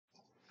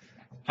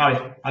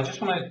Hi, I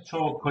just want to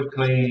talk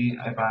quickly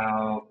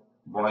about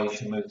why you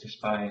should move to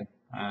Spain.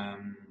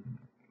 Um,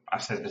 I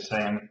said the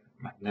same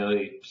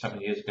nearly 7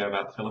 years ago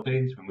about the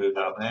Philippines. We moved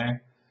out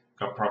there,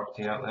 got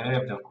property out there,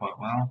 we've done quite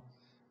well.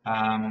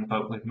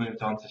 But we've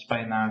moved on to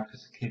Spain now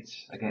because the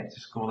kids are getting to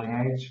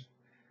schooling age.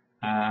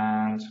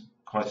 And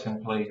quite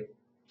simply,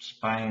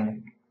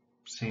 Spain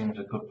seems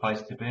a good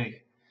place to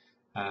be.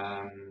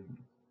 Um,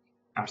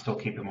 I'm still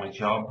keeping my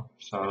job,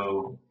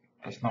 so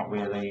it's not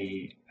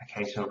really a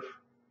case of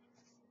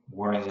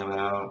worrying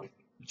about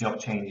job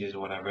changes or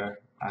whatever,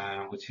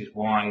 which is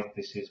why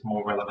this is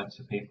more relevant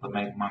to people that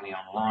make money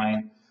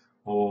online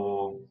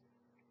or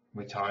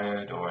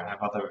retired or have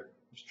other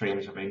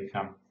streams of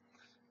income.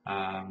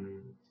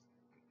 Um,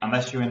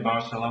 Unless you're in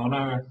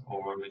Barcelona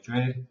or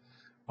Madrid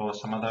or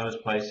some of those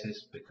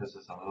places, because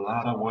there's a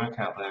lot of work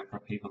out there for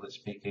people that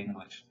speak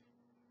English.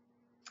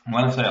 And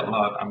when I say a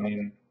lot, I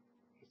mean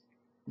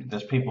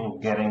there's people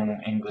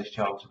getting English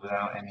jobs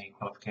without any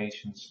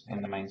qualifications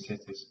in the main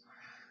cities.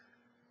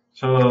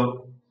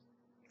 So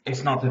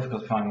it's not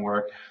difficult to find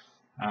work.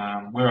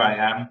 Where I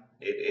am,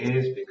 it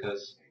is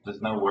because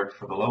there's no work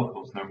for the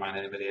locals, never mind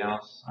anybody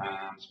else,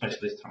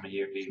 especially this time of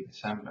year being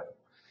December.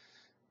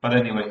 But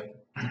anyway,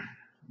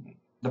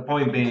 the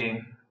point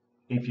being,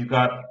 if you've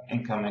got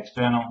income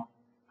external,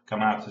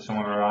 come out to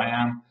somewhere where I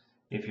am.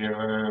 If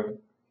you're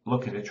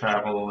looking to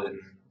travel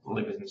and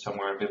live in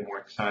somewhere a bit more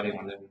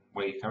exciting than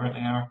where you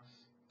currently are,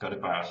 go to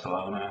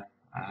Barcelona.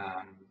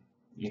 Um,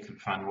 you can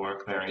find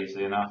work there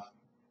easily enough.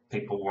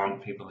 People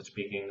want people that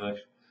speak English.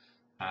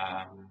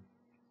 Um,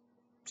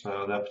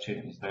 so the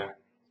opportunity is there.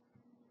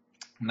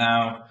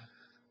 Now,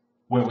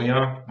 where we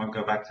are, we'll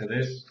go back to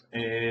this,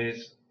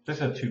 is this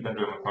is a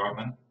two-bedroom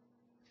apartment.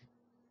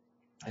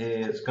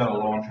 It's got a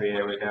laundry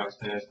area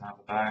downstairs and at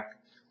the back.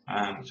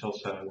 It's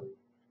also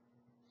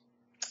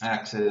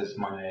acts as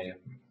my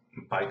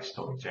bike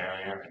storage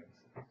area and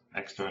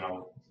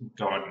external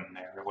garden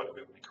area,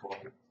 whatever we call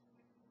it.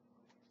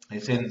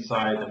 It's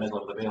inside the middle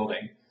of the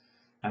building.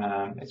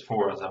 It's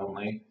for us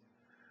only.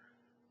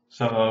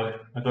 So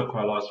I've got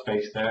quite a lot of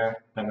space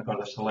there. Then we've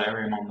got a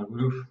solarium on the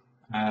roof,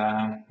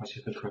 which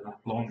is good for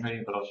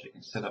laundry, but also you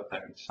can sit up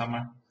there in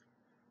summer.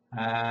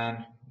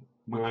 And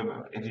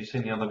if you've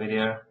seen the other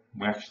video,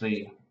 we're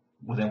actually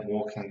within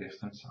walking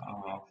distance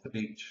of the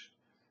beach.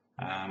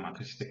 I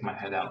could stick my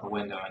head out the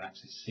window and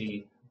actually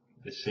see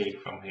the sea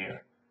from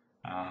here.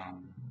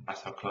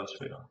 That's how close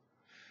we are.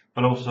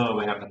 But also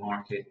we have the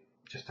market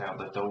just out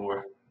the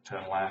door,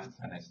 turn left,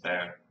 and it's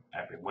there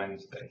every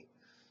Wednesday.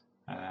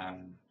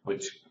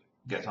 Which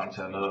gets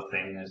onto another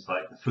thing is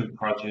like the food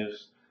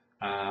produce.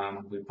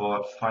 We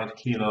bought 5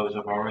 kilos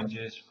of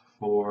oranges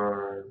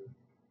for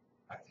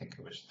I think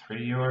it was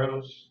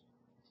 €3.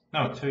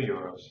 No,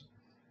 €2.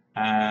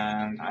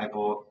 And I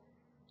bought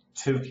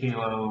 2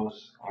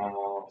 kilos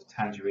of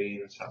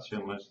tangerines,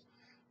 satsumas,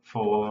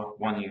 for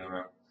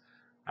 €1.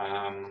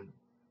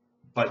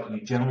 But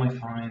you generally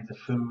find the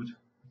food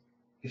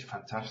is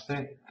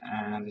fantastic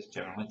and it's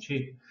generally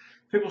cheap.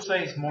 People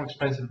say it's more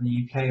expensive in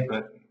the UK,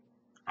 but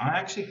I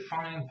actually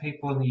find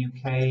people in the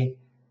UK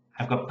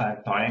have got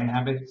bad buying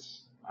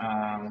habits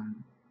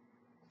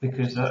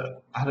because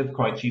I live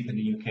quite cheap in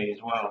the UK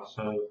as well.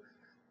 So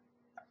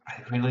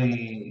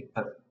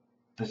but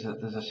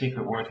there's a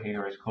secret word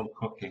here. It's called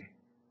cooking.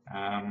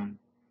 Um,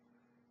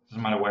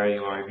 doesn't matter where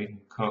you are, if you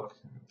can cook,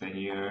 then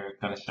you're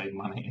gonna save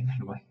money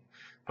anyway.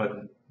 But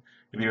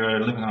if you're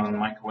living on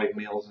microwave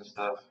meals and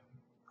stuff,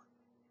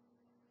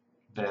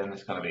 then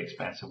it's gonna be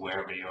expensive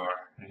wherever you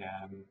are.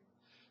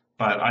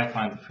 But I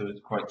find the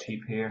food quite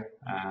cheap here.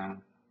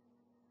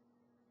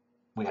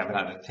 We haven't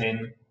had a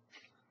tin.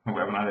 We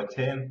haven't had a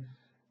tin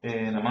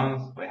in a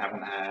month. We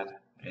haven't had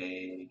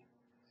a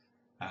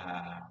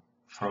uh,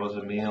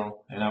 frozen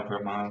meal in over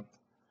a month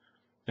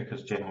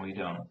because generally we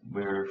don't.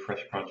 We're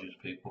fresh produce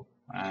people,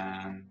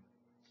 and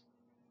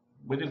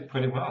we did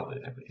pretty well.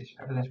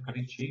 Everything's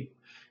pretty cheap.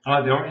 And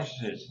like the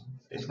oranges,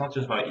 it's not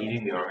just about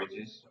eating the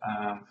oranges.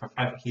 For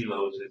 5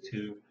 kilos at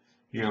 €2,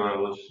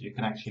 you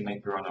can actually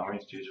make your own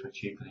orange juice for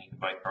cheaper than you can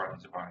buy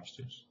cartons of orange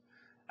juice.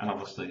 And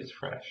obviously it's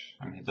fresh.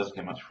 I mean, it doesn't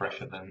get much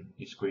fresher than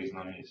you squeezing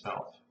on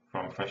yourself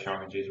from fresh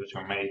oranges, which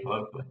are made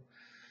locally.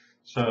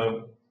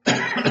 So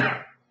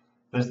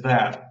there's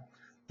that.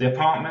 The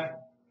apartment,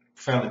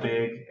 fairly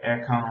big,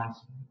 air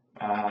cons,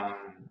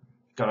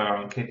 got our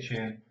own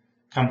kitchen,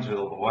 comes with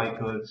all the white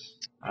goods,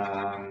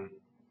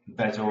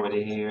 bed's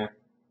already here.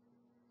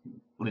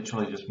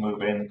 Literally just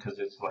move in because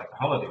it's like a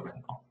holiday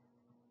rental.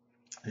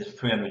 It's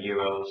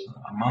 €300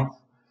 a month.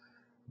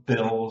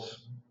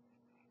 Bills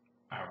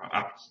are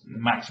up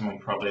maximum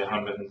probably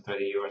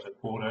 €130 a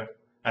quarter.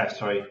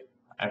 Sorry,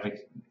 every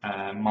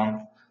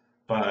month.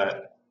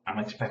 But I'm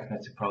expecting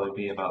it to probably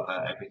be about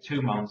that every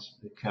 2 months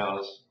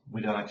because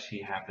we don't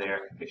actually have the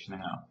air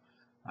conditioning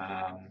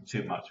on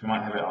too much. We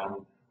might have it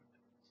on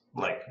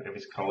like if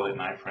it's cold at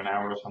night for an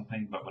hour or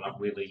something, but we're not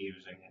really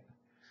using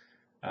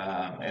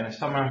it. In the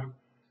summer,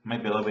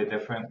 maybe a little bit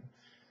different,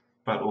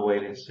 but we'll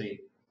wait and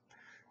see.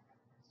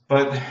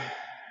 But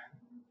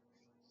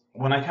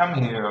when I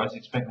come here, I was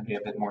expecting to be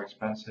a bit more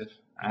expensive,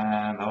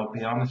 and I'll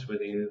be honest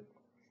with you,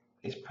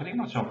 it's pretty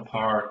much on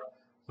par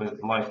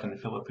with life in the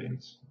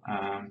Philippines.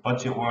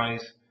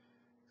 Budget-wise,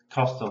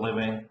 cost of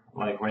living,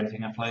 like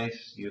renting a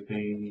place, you'd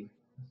be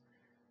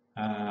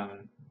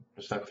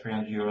it's like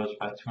 €300,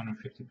 about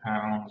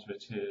 £250,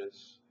 which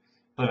is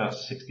about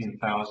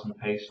 16,000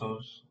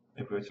 pesos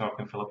if we're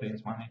talking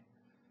Philippines money.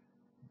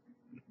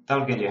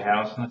 That'll get you a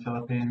house in the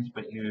Philippines,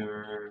 but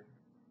you're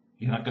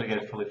not going to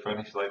get it fully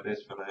furnished like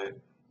this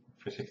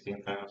for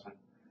 16,000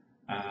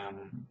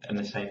 and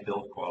the same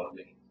build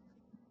quality.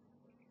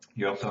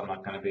 You're also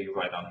not going to be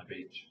right on the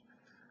beach.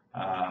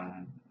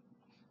 Um,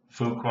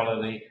 Food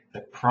quality,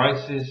 the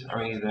prices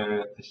are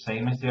either the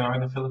same as they are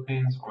in the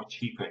Philippines or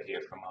cheaper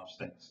here for most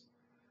things.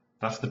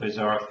 That's the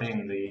bizarre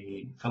thing.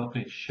 The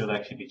Philippines should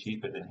actually be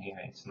cheaper than here.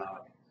 It's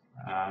not.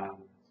 Um,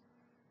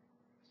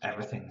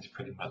 Everything is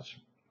pretty much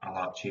a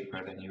lot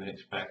cheaper than you would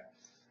expect.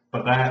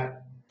 But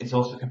that is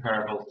also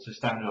comparable to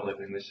standard of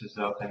living. This is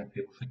the thing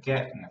people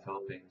forget in the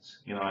Philippines.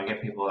 I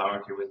get people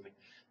argue with me.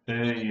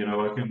 Hey,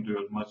 I can do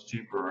it much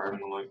cheaper.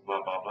 I'm like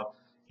blah blah blah.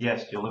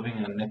 Yes, you're living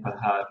in a nipa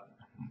hut,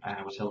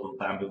 which is a little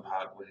bamboo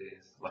hut with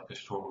like a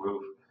straw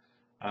roof,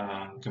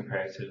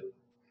 compared to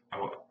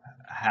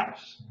a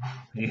house.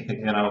 you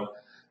know,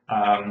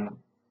 um,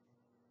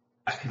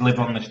 I could live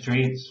on the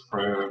streets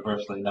for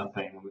virtually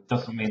nothing. It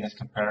doesn't mean it's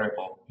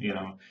comparable.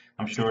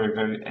 I'm sure if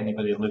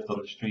anybody lived on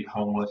the street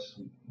homeless,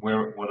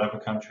 whatever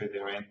country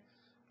they're in,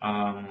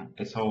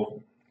 it's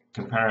all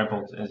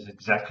comparable. It's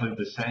exactly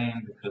the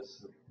same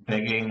because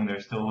begging, they're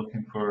still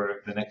looking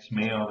for the next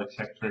meal,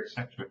 etc.,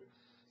 etc.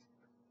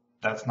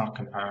 That's not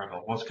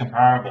comparable. What's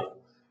comparable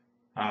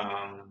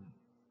um,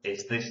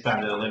 is this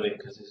standard of living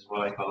because this is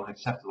what I call an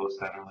acceptable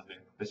standard of living.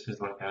 This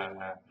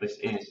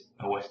is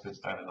a Western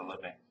standard of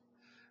living.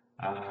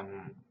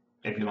 Um,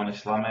 if you want to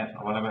slum it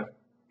or whatever,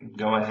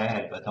 go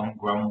ahead, but don't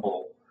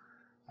grumble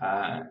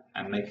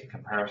and make a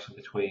comparison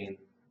between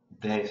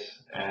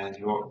this and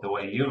the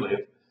way you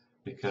live,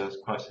 because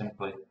quite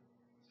simply,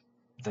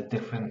 the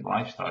different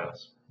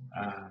lifestyles.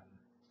 Um,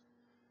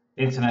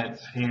 Internet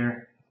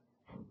here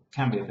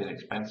can be a bit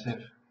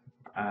expensive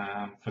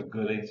for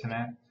good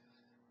internet.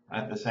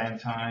 At the same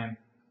time,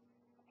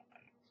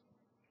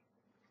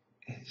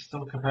 it's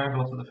still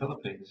comparable to the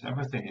Philippines.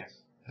 Everything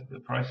is. The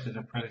prices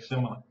are pretty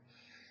similar.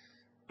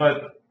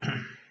 But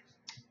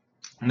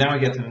now we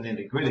get to the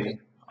nitty gritty.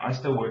 I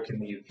still work in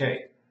the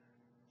UK.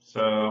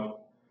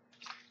 So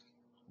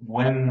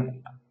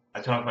when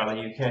I talk about the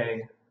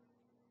UK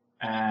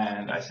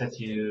and I said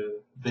to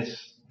you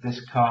this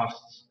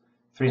costs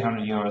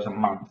 €300 a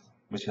month,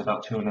 which is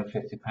about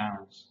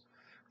 £250.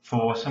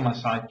 For a similar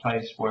sized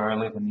place where I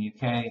live in the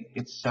UK,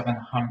 it's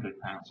 £700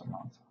 a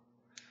month.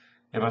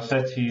 If I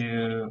said to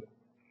you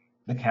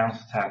the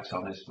council tax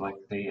on this, like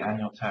the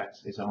annual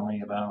tax, is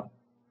only about,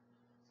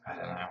 I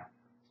don't know,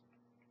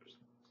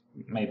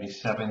 maybe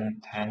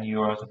 €7,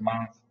 €10 a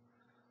month.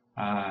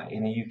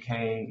 In the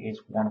UK,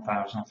 it's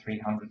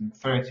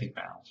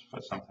 £1,330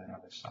 for something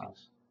of this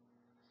size.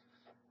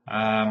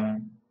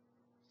 Um,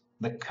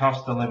 the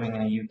cost of living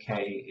in the UK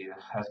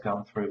has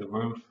gone through the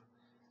roof,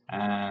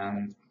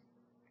 and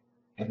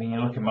if you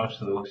look at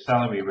most of the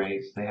salary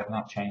rates, they have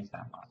not changed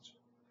that much.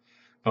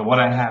 But what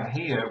I have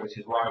here, which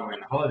is why we're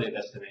in a holiday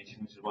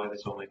destination, which is why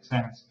this all makes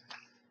sense,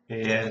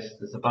 is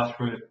there's a bus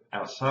route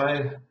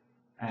outside,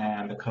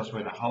 and because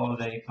we're in a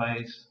holiday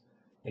place,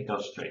 it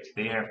goes straight to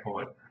the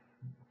airport.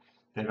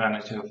 The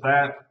advantage of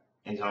that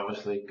is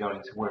obviously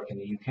going to work in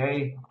the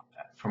UK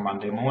for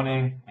Monday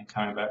morning and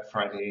coming back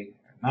Friday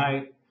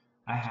night.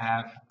 I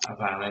have a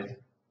valid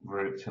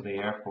route to the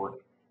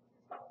airport.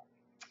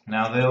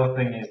 Now the other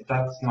thing is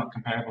that's not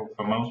comparable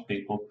for most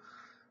people,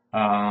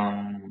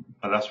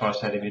 but that's why I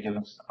said if you're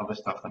doing other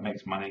stuff that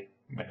makes money,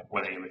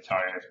 whether you're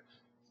retired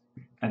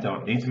and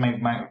don't need to make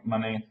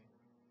money,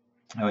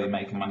 or you're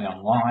making money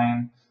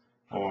online,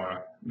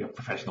 or you're a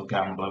professional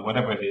gambler,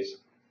 whatever it is,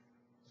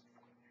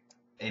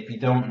 if you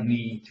don't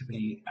need to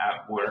be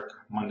at work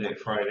Monday to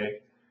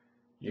Friday,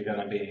 you're going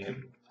to be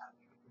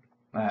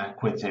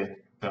quitting,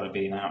 going to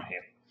being out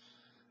here.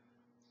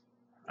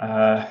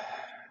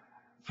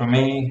 For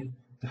me,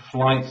 the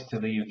flights to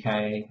the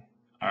UK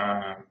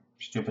are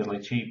stupidly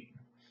cheap,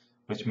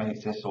 which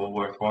makes this all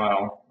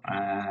worthwhile.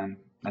 And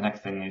the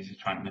next thing is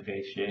trying to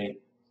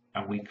negotiate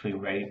a weekly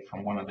rate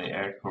from one of the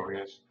air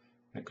couriers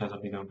because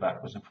I'll be going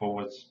backwards and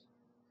forwards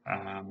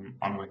on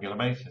a regular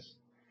basis.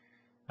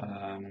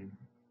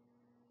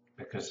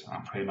 Because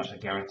I'm pretty much a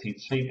guaranteed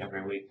seat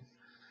every week.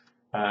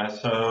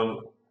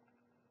 So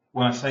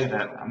when I say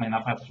that, I mean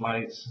I've had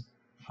flights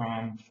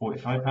from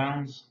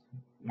 £45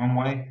 one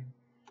way.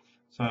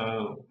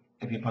 So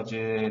if you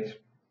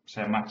budget,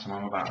 say a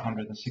maximum about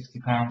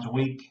 £160 a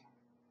week,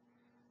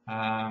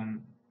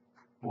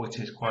 which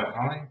is quite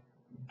high,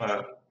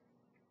 but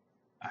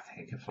I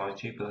think you can fly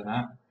cheaper than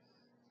that.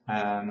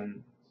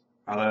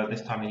 Although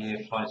this time of year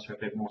flights are a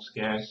bit more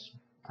scarce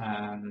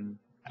and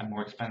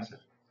more expensive.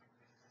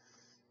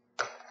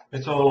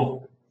 It's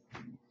all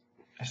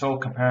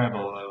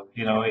comparable though.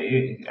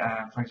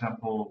 For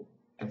example,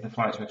 if the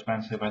flights are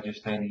expensive, I just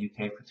stay in the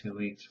UK for 2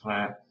 weeks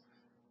flat,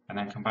 and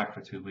then come back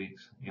for 2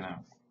 weeks. You know,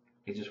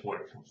 it just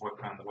work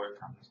around the work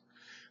times.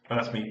 But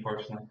that's me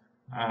personally.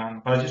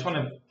 But I just want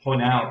to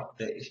point out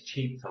that it's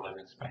cheap to live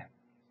in Spain.